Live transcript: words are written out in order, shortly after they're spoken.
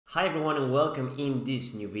Hi everyone and welcome in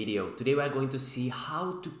this new video. Today we are going to see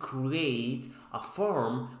how to create a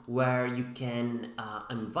form where you can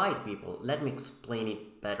invite people. Let me explain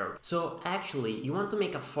it better. So actually you want to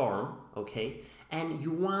make a form, okay? And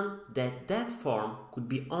you want that form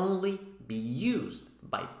could only be used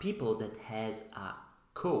by people that has a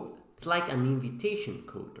code. It's like an invitation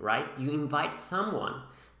code, right? You invite someone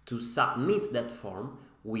to submit that form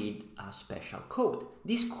with a special code.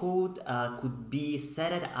 This code could be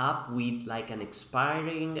set up with like an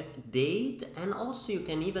expiring date, and also you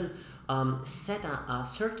can even set a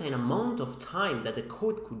certain amount of time that the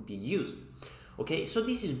code could be used. Okay, so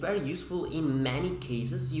this is very useful in many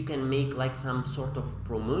cases. You can make like some sort of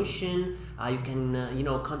promotion. You can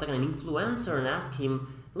contact an influencer and ask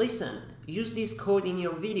him, listen, use this code in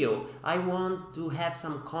your video. I want to have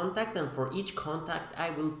some contacts, and for each contact I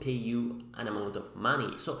will pay you an amount of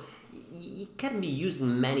money. So it can be used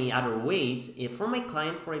in many other ways. If for my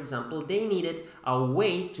client, for example, they needed a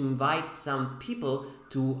way to invite some people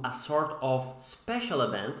to a sort of special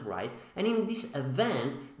event, right? And in this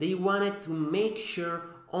event they wanted to make sure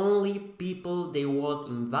only people they was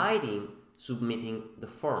inviting submitting the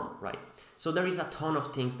form, right? So there is a ton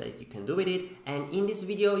of things that you can do with it, and in this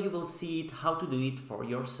video you will see how to do it for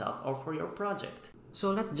yourself or for your project. So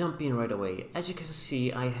let's jump in right away. As you can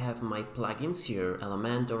see, I have my plugins here,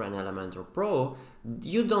 Elementor and Elementor Pro.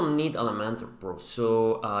 You don't need Elementor Pro,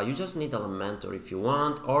 so you just need Elementor if you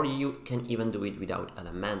want, or you can even do it without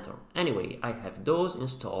Elementor. Anyway, I have those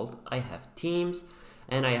installed, I have themes,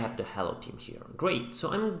 and I have the Hello theme here. Great,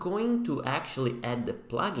 so I'm going to actually add the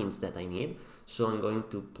plugins that I need. So I'm going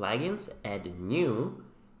to plugins, add new,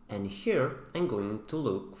 and here I'm going to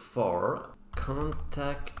look for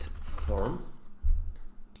contact form.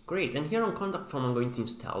 Great, and here on contact form I'm going to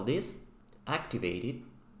install this, activate it,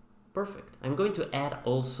 perfect. I'm going to add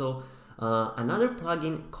also another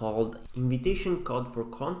plugin called invitation code for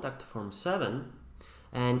contact form 7,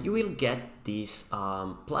 and you will get this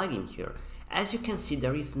plugin here. As you can see,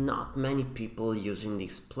 there is not many people using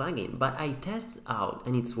this plugin, but I tested out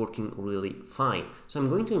and it's working really fine. So I'm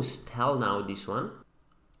going to install now this one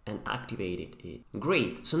and activate it.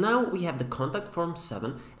 Great, so now we have the contact form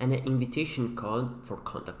 7 and an invitation code for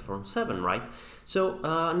contact form 7, right? So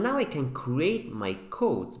now I can create my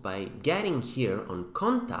codes by getting here on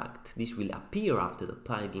contact. This will appear after the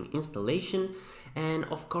plugin installation, and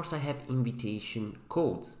of course I have invitation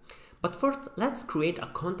codes. But first, let's create a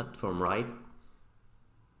contact form, right?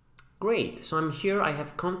 Great, so I'm here, I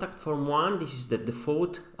have contact form 1, this is the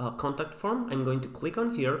default contact form. I'm going to click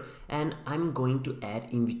on here and I'm going to add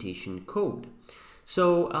invitation code.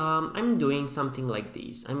 So I'm doing something like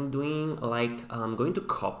this. I'm going to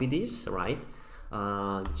copy this, right?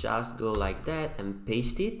 Just go like that and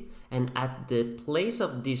paste it. And at the place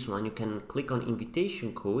of this one, you can click on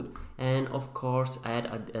invitation code and of course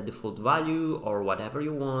add a default value or whatever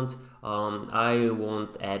you want. I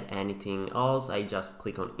won't add anything else. I just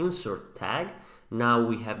click on insert tag. Now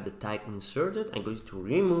we have the tag inserted. I'm going to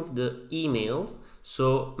remove the emails.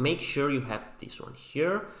 So make sure you have this one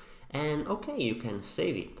here, and okay, you can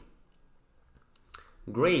save it.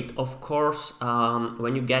 Great, of course,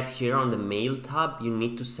 when you get here on the mail tab, you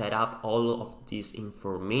need to set up all of this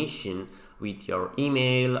information with your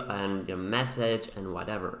email and your message and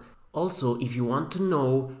whatever. Also, if you want to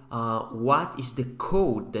know what is the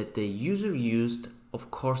code that the user used, of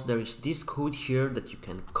course, there is this code here that you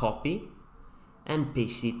can copy and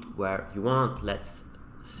paste it where you want. Let's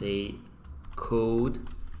say code,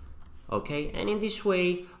 okay, and in this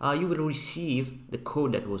way you will receive the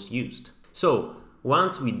code that was used. So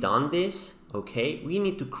once we done this, okay, we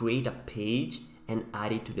need to create a page and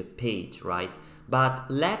add it to the page, right? But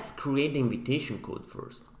let's create the invitation code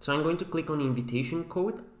first. So I'm going to click on invitation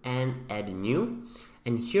code and add new.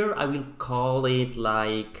 And here I will call it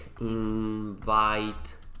like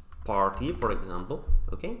invite party, for example,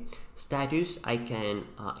 okay? Status, I can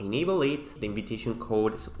enable it. The invitation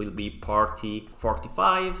code will be party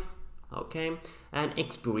 45, okay? And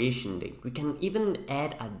expiration date. We can even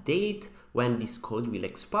add a date when this code will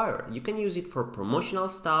expire. You can use it for promotional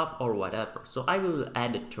stuff or whatever. So I will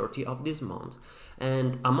add the 30 of this month,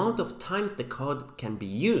 and amount of times the code can be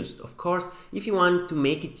used. Of course, if you want to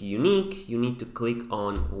make it unique, you need to click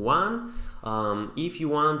on 1. If you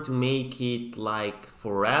want to make it like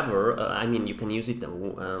forever, I mean, you can use it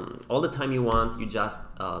all the time you want, you just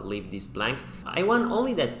leave this blank. I want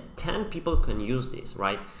only that 10 people can use this,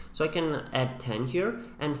 right? So I can add 10 here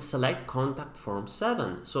and select contact form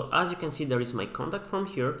 7. So as you can see, there is my contact form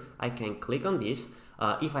here. I can click on this.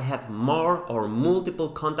 If I have more or multiple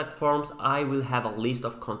contact forms, I will have a list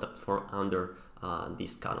of contact form under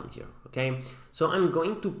this column here. Okay, so I'm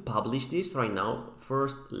going to publish this right now.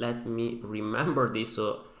 First, let me remember this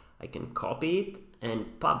so I can copy it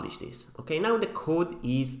and publish this. Okay, now the code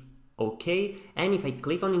is okay, and if I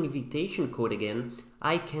click on invitation code again,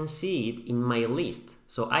 I can see it in my list.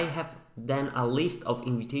 So I have then a list of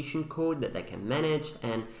invitation code that I can manage,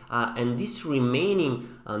 and this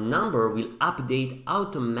remaining number will update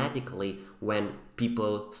automatically when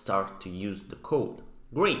people start to use the code.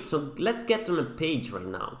 Great, so let's get on a page right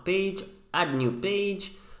now. Page, add new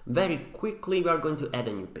page. Very quickly we are going to add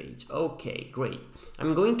a new page. Okay, great.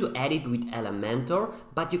 I'm going to add it with Elementor,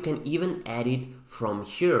 but you can even add it from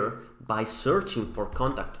here by searching for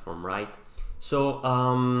contact form, right? So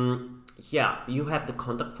yeah, you have the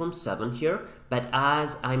contact form 7 here, but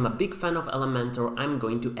as I'm a big fan of Elementor, I'm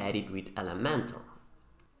going to add it with Elementor.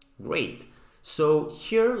 Great. So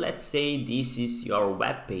here, let's say this is your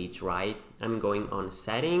web page, right? I'm going on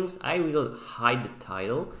settings. I will hide the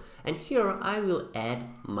title, and here I will add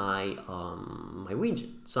my my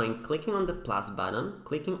widget. So I'm clicking on the plus button,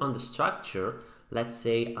 clicking on the structure. Let's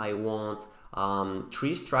say I want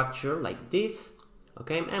tree structure like this.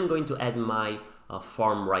 Okay, I'm going to add my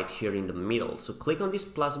form right here in the middle. So click on this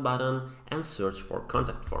plus button and search for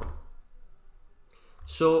contact form.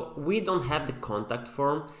 So we don't have the contact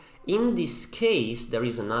form. In this case, there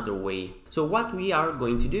is another way. So what we are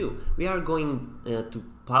going to do, we are going to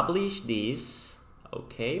publish this.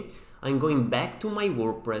 Okay, I'm going back to my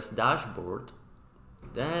WordPress dashboard.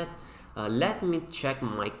 Let me check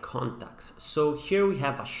my contacts. So here we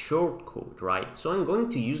have a shortcode, right? So I'm going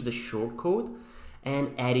to use the shortcode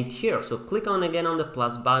and add it here. So click on again on the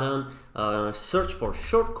plus button, search for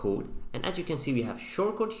shortcode, and as you can see we have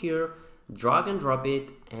shortcode here. Drag and drop it,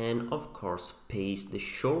 and of course paste the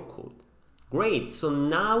shortcode. Great, so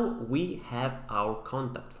now we have our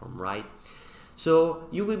contact form, right? So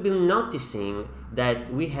you will be noticing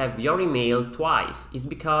that we have your email twice. It's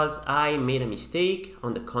because I made a mistake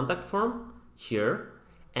on the contact form here,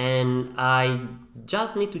 and I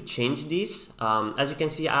just need to change this. As you can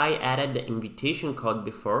see, I added the invitation code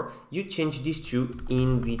before. You change this to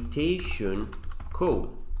invitation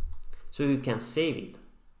code so you can save it.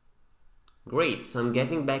 Great, so I'm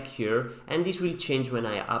getting back here, and this will change when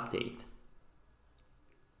I update.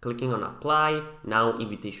 Clicking on apply, now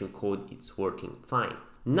invitation code is working fine.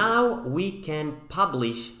 Now we can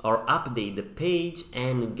publish or update the page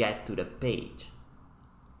and get to the page.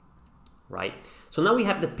 Right? So now we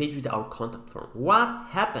have the page with our contact form. What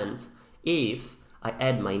happens if I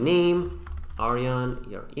add my name, Aryan,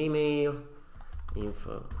 your email,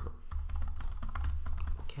 info,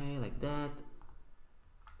 okay, like that.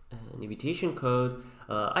 An invitation code,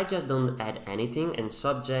 I just don't add anything, and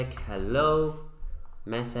subject hello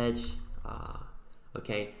message.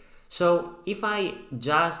 Okay, so if I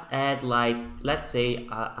just add, like, let's say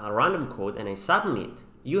a random code and I submit,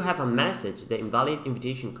 you have a message, the invalid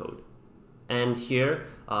invitation code, and here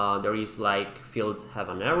there is like fields have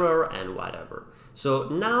an error and whatever. So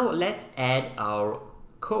now let's add our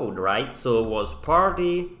code, right? So it was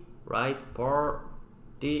party, right?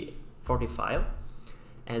 Party 45.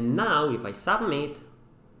 And now if I submit,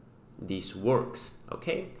 this works,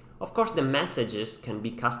 okay? Of course, the messages can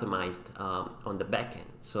be customized on the backend.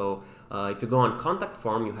 So if you go on contact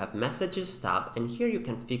form, you have messages tab, and here you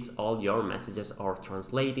can fix all your messages or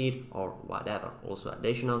translate it or whatever. Also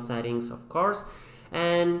additional settings, of course.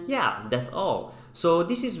 And yeah, that's all. So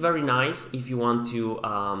this is very nice if you want to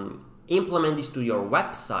implement this to your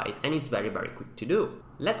website, and it's very, very quick to do.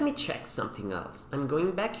 Let me check something else. I'm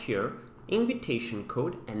going back here, invitation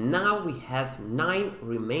code, and now we have 9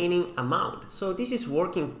 remaining amount. So this is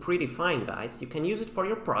working pretty fine, guys. You can use it for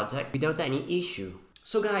your project without any issue.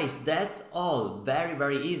 So guys, that's all. Very,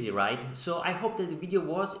 very easy, right? So I hope that the video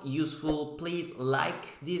was useful. Please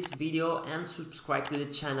like this video and subscribe to the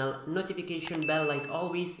channel. Notification bell like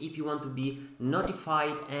always if you want to be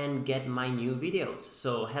notified and get my new videos.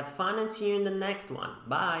 So have fun and see you in the next one.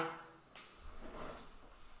 Bye!